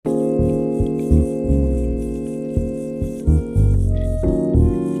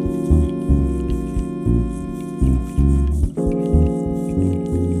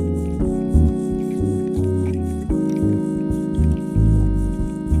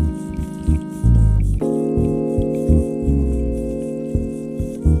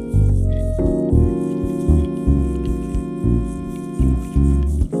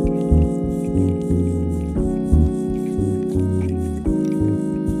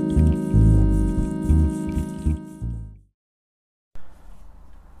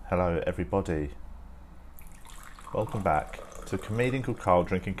Hello everybody, welcome back to a comedian called Carl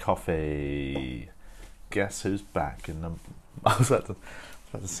drinking coffee. Guess who's back in the... I was about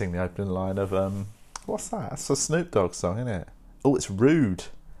to sing the opening line of what's that? It's a Snoop Dogg song, isn't it? Oh, it's Rude.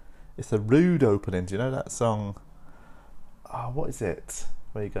 It's a Rude opening. Do you know that song? Oh, what is it?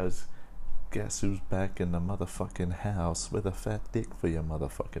 Where he goes, guess who's back in the motherfucking house with a fat dick for your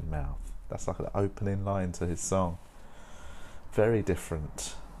motherfucking mouth. That's like the opening line to his song. Very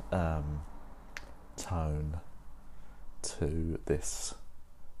different tone to this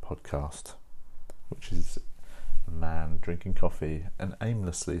podcast, which is a man drinking coffee and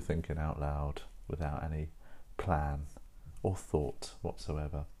aimlessly thinking out loud without any plan or thought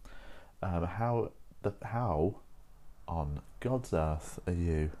whatsoever. How on God's earth are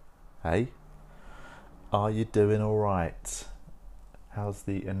you? Hey? Are you doing alright? How's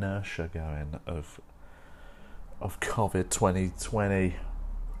the inertia going of COVID 2020?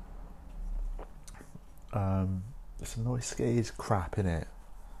 It's a noise skis crap, innit?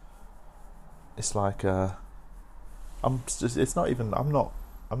 It's like I'm not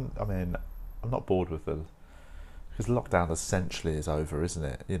bored with it because lockdown essentially is over, isn't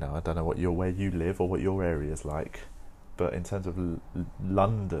it? You know, I don't know where you live or what your area is like, but in terms of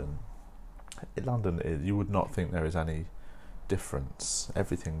London is, you would not think there is any difference.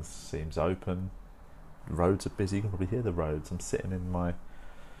 Everything seems open. Roads are busy. You can probably hear the roads. I'm sitting in my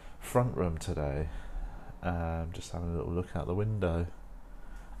front room today, just having a little look out the window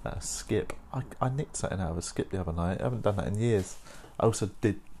at a skip. I nicked something out of a skip the other night. I haven't done that in years. I also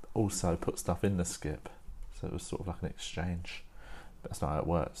put stuff in the skip, so it was sort of like an exchange. But that's not how it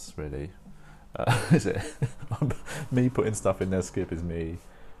works, really, is it? Me putting stuff in their skip is me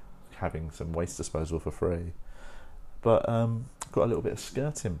having some waste disposal for free. But got a little bit of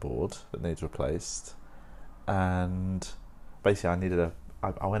skirting board that needs replaced, and basically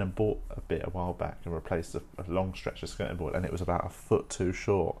I went and bought a bit a while back and replaced a long stretch of skirting board, and it was about a foot too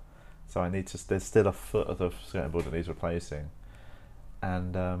short. So there's still a foot of the skirting board that needs replacing,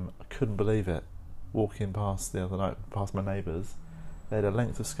 and I couldn't believe it. Walking past the other night, past my neighbours, they had a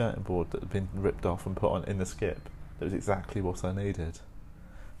length of skirting board that had been ripped off and put on in the skip. That was exactly what I needed.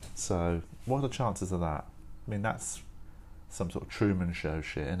 So what are the chances of that? I mean, that's some sort of Truman Show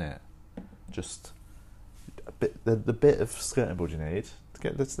shit, innit? Just a bit, the bit of skirting board you need to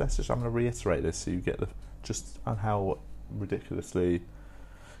get this. I'm going to reiterate this so you get just on how ridiculously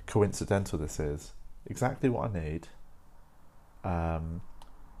coincidental this is. Exactly what I need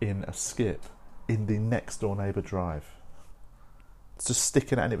in a skip in the next door neighbour drive. It's just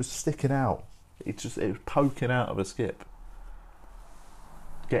sticking out, and it was sticking out. It was poking out of a skip.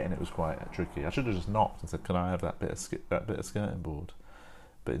 Getting it was quite tricky. I should have just knocked and said, "Can I have that bit of skirting board?"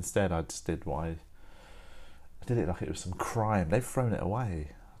 But instead, I just did I did it like it was some crime. They've thrown it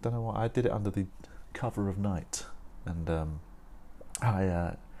away. I don't know why. I did it under the cover of night, and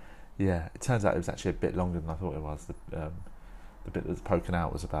it turns out it was actually a bit longer than I thought it was. The bit that was poking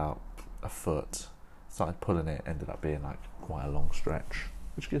out was about a foot. Started pulling it, ended up being like quite a long stretch,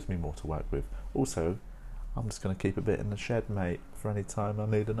 which gives me more to work with. Also, I'm just going to keep a bit in the shed, mate, for any time I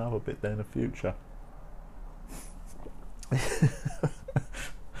need another bit there in the future.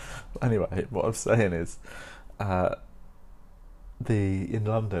 Anyway, what I'm saying is, in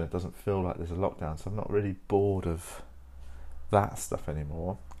London, it doesn't feel like there's a lockdown, so I'm not really bored of that stuff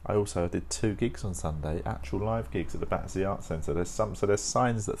anymore. I also did 2 gigs on Sunday, actual live gigs at the Battersea Arts Centre. There's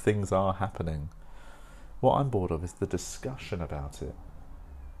signs that things are happening. What I'm bored of is the discussion about it.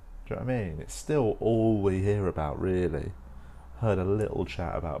 Do you know what I mean? It's still all we hear about, really. Heard a little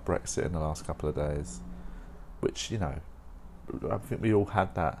chat about Brexit in the last couple of days, which, you know, I think we all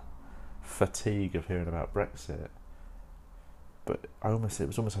had that fatigue of hearing about Brexit. But it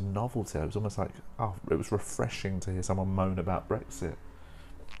was almost a novelty. It was almost like, it was refreshing to hear someone moan about Brexit.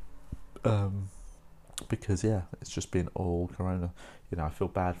 Because, it's just been all Corona. You know, I feel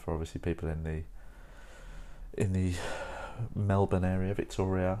bad for obviously people in the Melbourne area,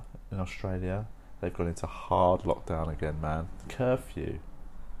 Victoria, in Australia. They've gone into hard lockdown again, man. Curfew.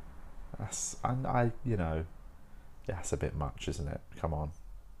 That's a bit much, isn't it? Come on.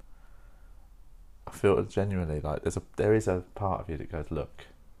 I feel genuinely like there is a part of you that goes, look,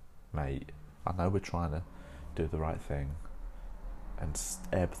 mate, I know we're trying to do the right thing and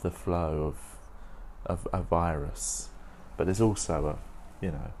ebb the flow of a virus, but there's also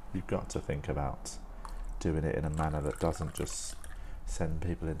you've got to think about doing it in a manner that doesn't just send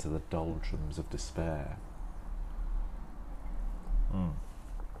people into the doldrums of despair.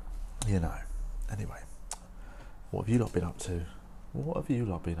 Anyway, what have you lot been up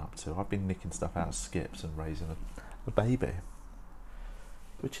to? I've been nicking stuff out of skips and raising a baby.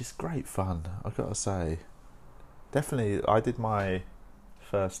 which is great fun, I've got to say. Definitely, I did my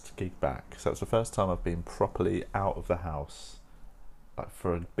first gig back, so it's the first time I've been properly out of the house, like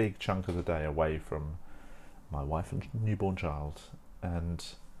for a big chunk of the day, away from my wife and newborn child. And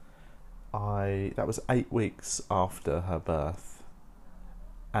that was 8 weeks after her birth,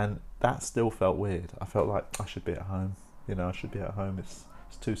 and that still felt weird. I felt like I should be at home, I should be at home. It's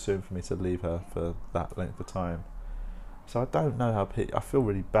too soon for me to leave her for that length of time. So I don't know how I feel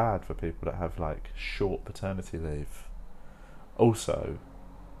really bad for people that have like short paternity leave. Also,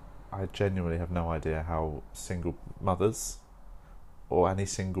 I genuinely have no idea how single mothers or any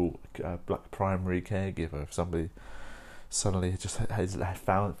single black primary caregiver, if somebody suddenly just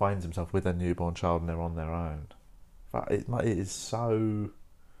finds himself with a newborn child and they're on their own. But it is so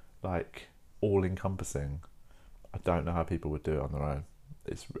like all encompassing. I don't know how people would do it on their own.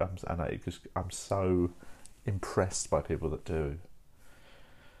 I'm so impressed by people that do,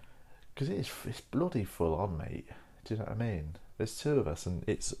 because it's bloody full on, mate. Do you know what I mean? There's two of us, and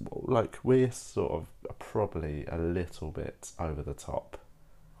it's like we're sort of probably a little bit over the top.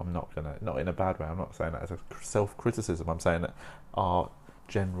 I'm not in a bad way. I'm not saying that as a self-criticism. I'm saying that our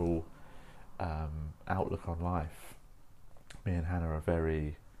general outlook on life. Me and Hannah are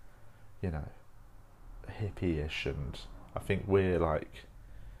very, hippie-ish, and I think we're like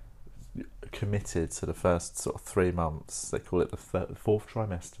committed to the first sort of 3 months. They call it the fourth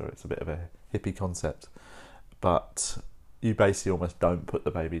trimester. It's a bit of a hippie concept, but you basically almost don't put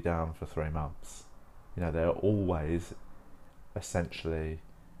the baby down for 3 months. They're always essentially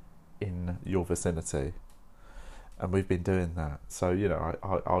in your vicinity, and we've been doing that. So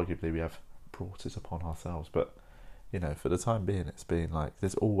arguably we have brought it upon ourselves, but for the time being, it's been like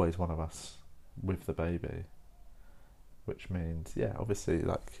there's always one of us with the baby. Which means, obviously,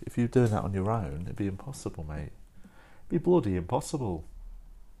 like, if you're doing that on your own, it'd be impossible, mate. It'd be bloody impossible.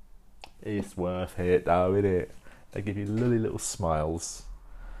 It's worth it, though, isn't it? They give you lily little smiles.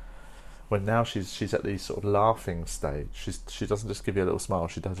 When now she's at these sort of laughing stage. She doesn't just give you a little smile.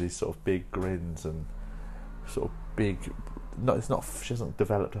 She does these sort of big grins and sort of big. No, it's not. She hasn't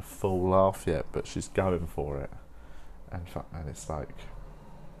developed a full laugh yet, but she's going for it. And it's like,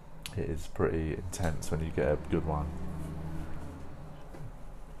 it is pretty intense when you get a good one.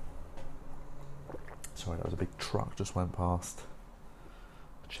 Sorry, that was a big truck just went past.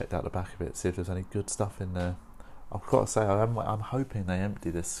 I checked out the back of it, see if there's any good stuff in there. I've got to say, I'm hoping they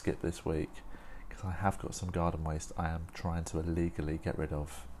empty this skip this week, because I have got some garden waste I am trying to illegally get rid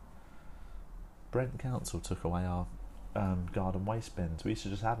of. Brent Council took away our garden waste bins. We used to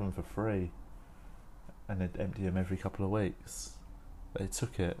just have them for free, and they'd empty them every couple of weeks. They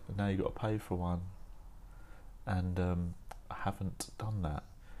took it, and now you've got to pay for one. And I haven't done that.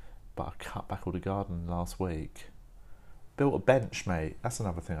 But I cut back all the garden last week. Built a bench, mate. That's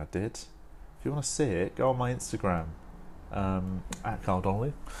another thing I did. If you want to see it, go on my Instagram, at Carl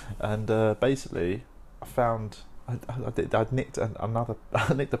Donnelly. And basically, I found I'd nicked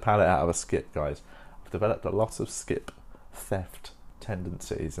I nicked a pallet out of a skip, guys. I've developed a lot of skip theft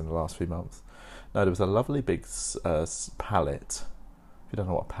tendencies in the last few months. No, there was a lovely big pallet. If you don't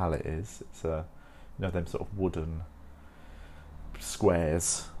know what a pallet is, it's them sort of wooden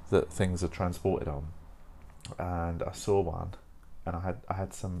squares that things are transported on, and I saw one, and I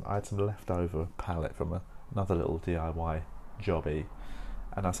had some leftover pallet from another little DIY jobby,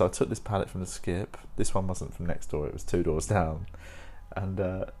 and so I took this pallet from the skip. This one wasn't from next door; it was 2 doors down, and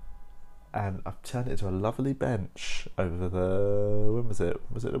I've turned it into a lovely bench over when was it?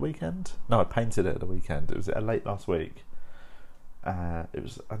 Was it the weekend? No, I painted it at the weekend. It was late last week. It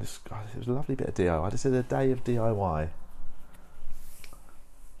was a lovely bit of DIY. I just did a day of DIY.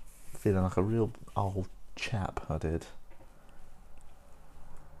 Feeling like a real old chap, I did.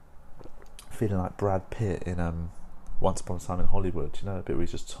 Feeling like Brad Pitt in Once Upon a Time in Hollywood. The bit where he's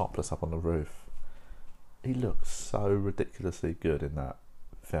just topless up on the roof. He looks so ridiculously good in that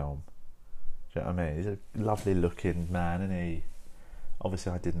film. Do you know what I mean? He's a lovely looking man, isn't he?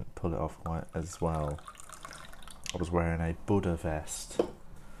 Obviously I didn't pull it off quite as well. I was wearing a Buddha vest.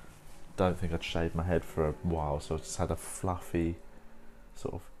 Don't think I'd shaved my head for a while, so I just had a fluffy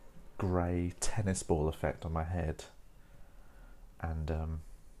sort of grey tennis ball effect on my head, and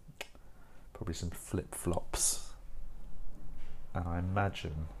probably some flip-flops, and I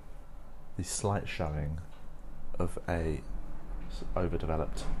imagine the slight showing of a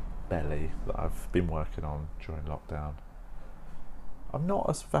overdeveloped belly that I've been working on during lockdown. I'm not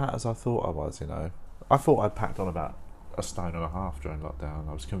as fat as I thought I was. I thought I'd packed on about 1.5 stone during lockdown.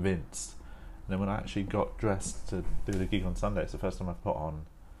 I was convinced, and then when I actually got dressed to do the gig on Sunday, it's the first time I've put on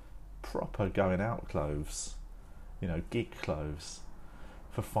proper going out clothes, gig clothes,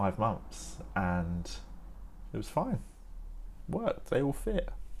 for 5 months, and it was fine. Worked. They all fit.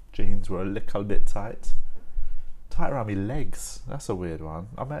 Jeans were a little bit tight around my legs. That's a weird one.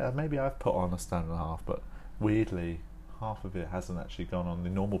 Maybe I've put on a stone and a half, but weirdly, half of it hasn't actually gone on the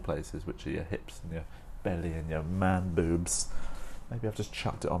normal places, which are your hips and your belly and your man boobs. Maybe I've just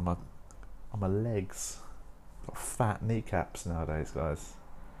chucked it on my legs. Got fat kneecaps nowadays, guys.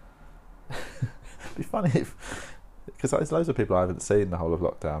 It'd be funny if, because there's loads of people I haven't seen the whole of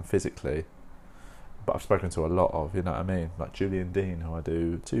lockdown physically, but I've spoken to a lot of, you know what I mean? Like Julian Dean, who I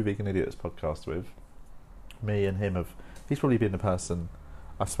do 2 Vegan Idiots podcast with. Me and him he's probably been the person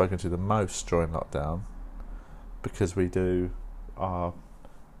I've spoken to the most during lockdown, because we do our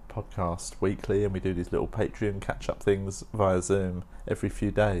podcast weekly and we do these little Patreon catch-up things via Zoom every few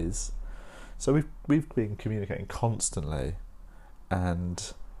days. So we've been communicating constantly,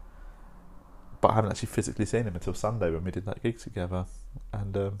 but I haven't actually physically seen him until Sunday when we did that gig together,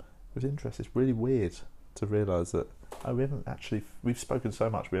 and it was interesting. It's really weird to realise that we've spoken so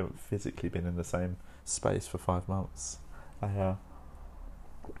much, we haven't physically been in the same space for 5 months.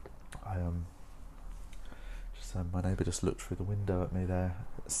 My neighbour just looked through the window at me there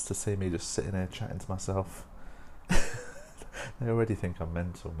to see me just sitting there chatting to myself. They already think I'm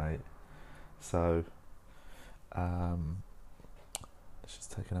mental, mate. So, she's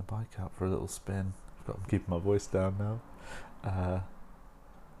taking her bike out for a little spin. I'm keeping my voice down now.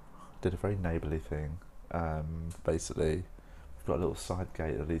 Did a very neighbourly thing. Basically, we've got a little side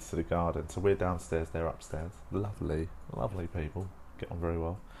gate that leads to the garden. So we're downstairs, they're upstairs. Lovely, lovely people. Get on very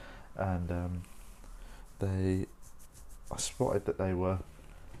well. And I spotted that they were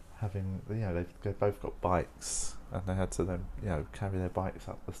having, they both got bikes, and they had to then, carry their bikes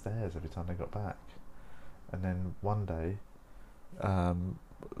up the stairs every time they got back. And then one day,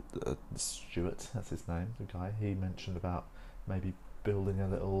 Stuart, that's his name, the guy, he mentioned about maybe building a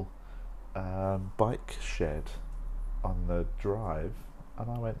little bike shed on the drive,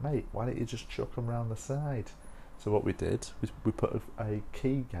 and I went, mate, why don't you just chuck them round the side? So what we did was we put a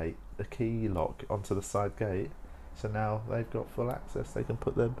key lock onto the side gate, so now they've got full access. They can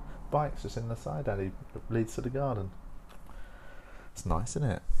put their bikes just in the side alley that leads to the garden. It's nice, isn't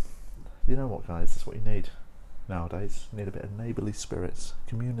it? You know what, guys, that's what you need nowadays. You need a bit of neighbourly spirit,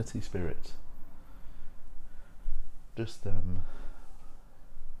 community spirit. Just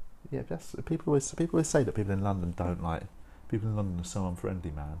people always say that people in London don't like, people in London are so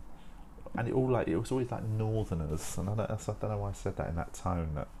unfriendly, man. And it was always like Northerners, and I don't know why I said that in that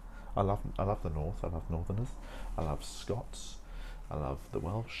tone. That I love the North. I love Northerners. I love Scots. I love the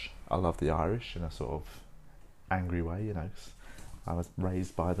Welsh. I love the Irish in a sort of angry way, 'cause I was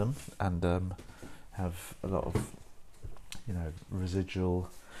raised by them, and have a lot of residual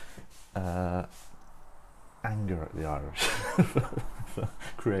anger at the Irish for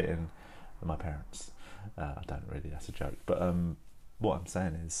creating my parents. I don't really. That's a joke. But what I'm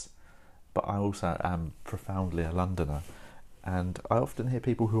saying is. But I also am profoundly a Londoner, and I often hear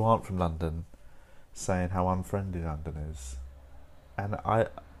people who aren't from London saying how unfriendly London is, and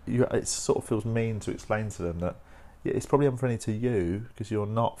it sort of feels mean to explain to them that it's probably unfriendly to you because you're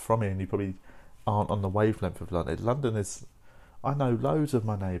not from here and you probably aren't on the wavelength of London. London is. I know loads of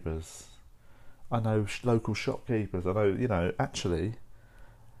my neighbours. I know local shopkeepers. I know actually,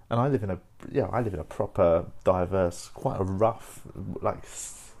 and I live in a proper diverse, quite a rough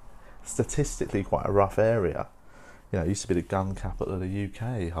statistically quite a rough area. It used to be the gun capital of the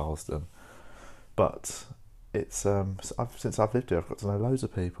UK, Harlesden. But it's since I've lived here, I've got to know loads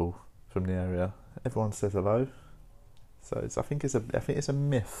of people from the area. Everyone says hello. So I think it's a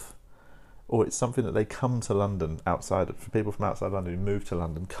myth, or it's something that they come to London for people from outside London who move to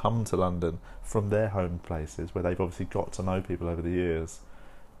London, come to London from their home places where they've obviously got to know people over the years,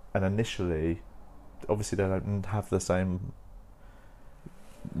 and initially, obviously they don't have the same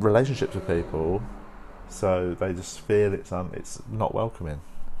relationships with people, so they just feel it's not welcoming,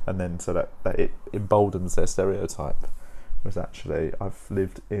 and then so that it emboldens their stereotype. Whereas actually, I've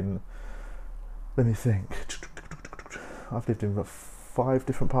lived in 5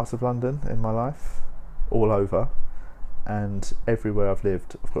 different parts of London in my life, all over, and everywhere I've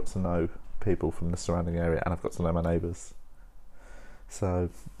lived, I've got to know people from the surrounding area, and I've got to know my neighbours. So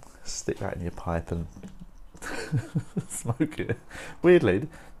stick that in your pipe and smoke it. Weirdly,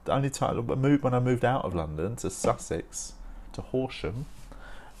 the only time when I moved out of London to Sussex, to Horsham,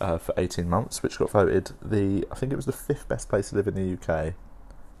 for 18 months, which got voted I think it was the 5th best place to live in the UK,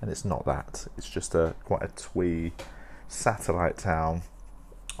 and it's not that. It's just quite a twee satellite town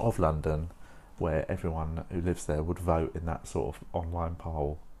of London, where everyone who lives there would vote in that sort of online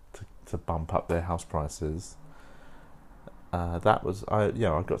poll to bump up their house prices. That was I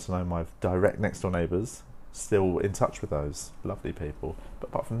got to know my direct next door neighbours. Still in touch with those lovely people, but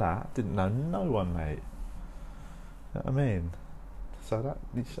apart from that, didn't know no one, mate. You know what I mean? So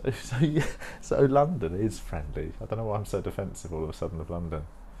London is friendly. I don't know why I'm so defensive all of a sudden of London.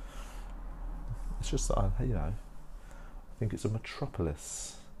 It's just that I think it's a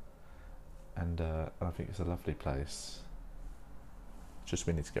metropolis, and I think it's a lovely place. Just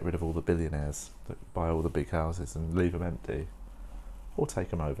we need to get rid of all the billionaires that buy all the big houses and leave them empty, or take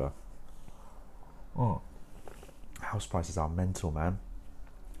them over. Oh, house prices are mental, man.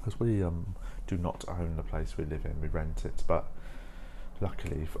 Because we do not own the place we live in; we rent it. But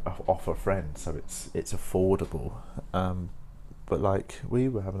luckily, off a friend, so it's affordable. But like we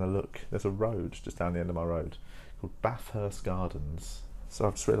were having a look. There's a road just down the end of my road called Bathurst Gardens. So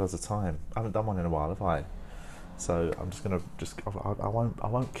I've just realised the time. I haven't done one in a while, have I? So I'm just gonna I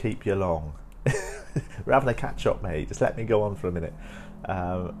won't keep you long. We're having a catch up, mate. Just let me go on for a minute.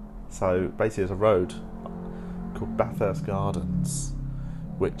 So basically, there's a road called Bathurst Gardens,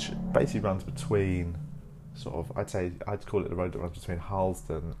 which basically runs between I'd call it the road that runs between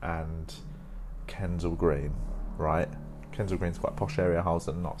Harlesden and Kensal Green, right? Kensal Green's quite a posh area.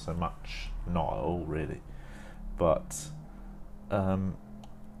 Harlesden not so much, not at all really. But out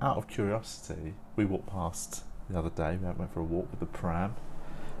of curiosity, we walked past the other day. We went for a walk with the pram,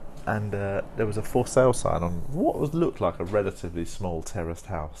 and there was a for sale sign on what looked like a relatively small terraced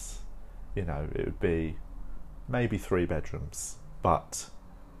house. You know, it would be maybe 3 bedrooms, but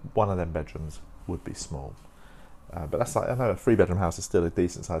one of them bedrooms would be small. But that's like, I know a 3-bedroom house is still a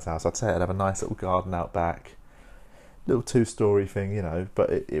decent sized house. I'd say it'd have a nice little garden out back, little 2-story thing, you know. But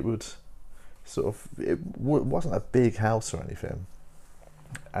it would sort of wasn't a big house or anything.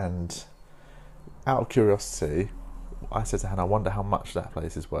 And out of curiosity, I said to Hannah, I wonder how much that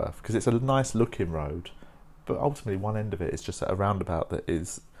place is worth, because it's a nice looking road, but ultimately one end of it is just a roundabout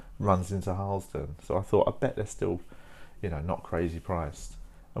that runs into Harlesden. So I thought, I bet they're still, not crazy priced.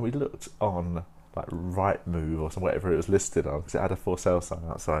 And we looked on like Rightmove or whatever it was listed on, because it had a for sale sign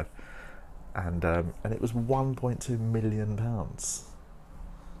outside, and it was £1.2 million,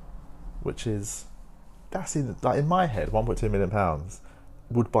 which is in my head, £1.2 million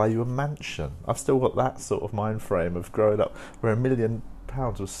would buy you a mansion. I've still got that sort of mind frame of growing up where £1 million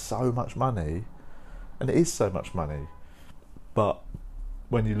was so much money, and it is so much money. But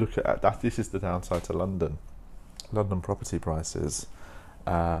when you look at that, this is the downside to London property prices.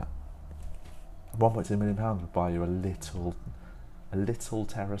 £1.2 million would buy you a little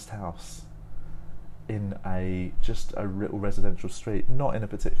terraced house in a little residential street, not in a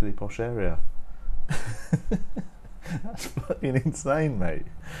particularly posh area. That's fucking insane, mate.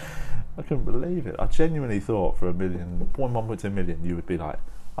 I couldn't believe it. I genuinely thought for £1.2 million, you would be like,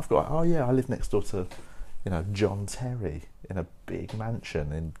 I live next door to, John Terry in a big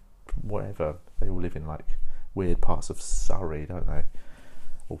mansion in whatever. They all live in like weird parts of Surrey, don't they?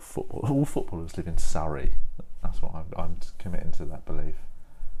 All footballers live in Surrey. That's what I'm committing to that belief.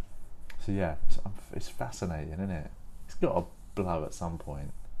 So yeah, it's fascinating, isn't it? It's got to blow at some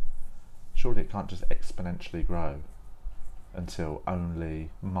point. Surely it can't just exponentially grow until only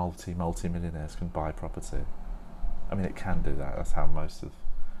multi-millionaires can buy property. I mean, it can do that. That's how most of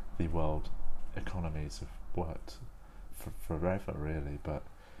the world economies have worked forever, really. But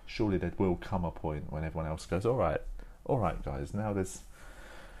surely there will come a point when everyone else goes, all right, guys, now there's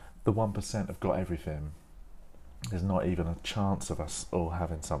the 1% have got everything. There's not even a chance of us all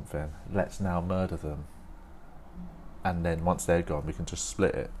having something. Let's now murder them. And then once they're gone, we can just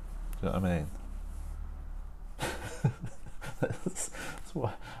split it. Do you know what I mean?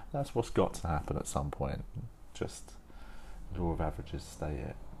 That's what's got to happen at some point. Just law of averages stay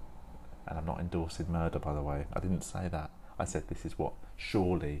it. And I'm not endorsing murder, by the way. I didn't say that. I said this is what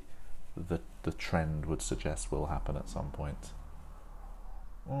surely the trend would suggest will happen at some point.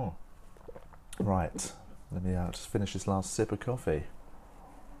 Oh. Right. Let me just finish this last sip of coffee.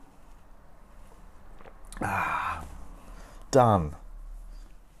 Done.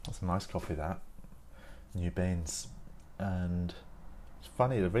 That's a nice coffee, that. New beans. And it's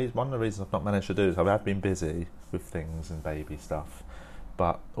funny, one of the reasons I've not managed to do this, I have been busy with things and baby stuff,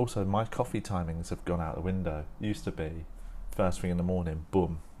 but also my coffee timings have gone out the window. Used to be first thing in the morning,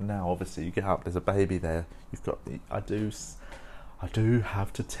 boom. Now obviously you get up, there's a baby there. I do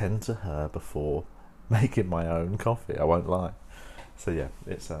have to tend to her before making my own coffee, I won't lie. So yeah,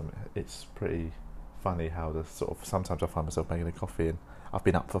 it's pretty funny how sometimes I find myself making a coffee and I've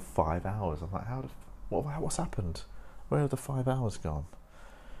been up for 5 hours. I'm like, what's happened? Where have the 5 hours gone?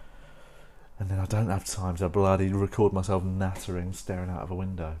 And then I don't have time to bloody record myself nattering, staring out of a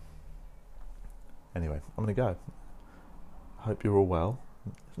window. Anyway, I'm going to go. Hope you're all well.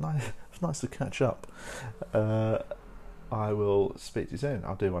 It's nice to catch up. I will speak to you soon.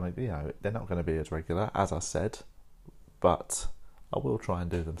 I'll do one. They're not going to be as regular as I said, but I will try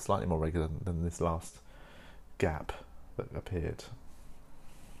and do them slightly more regular than this last gap that appeared.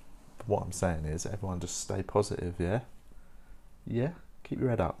 But what I'm saying is, everyone just stay positive, yeah? Yeah? Keep your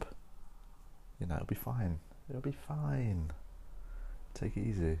head up. It'll be fine. It'll be fine. Take it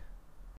easy.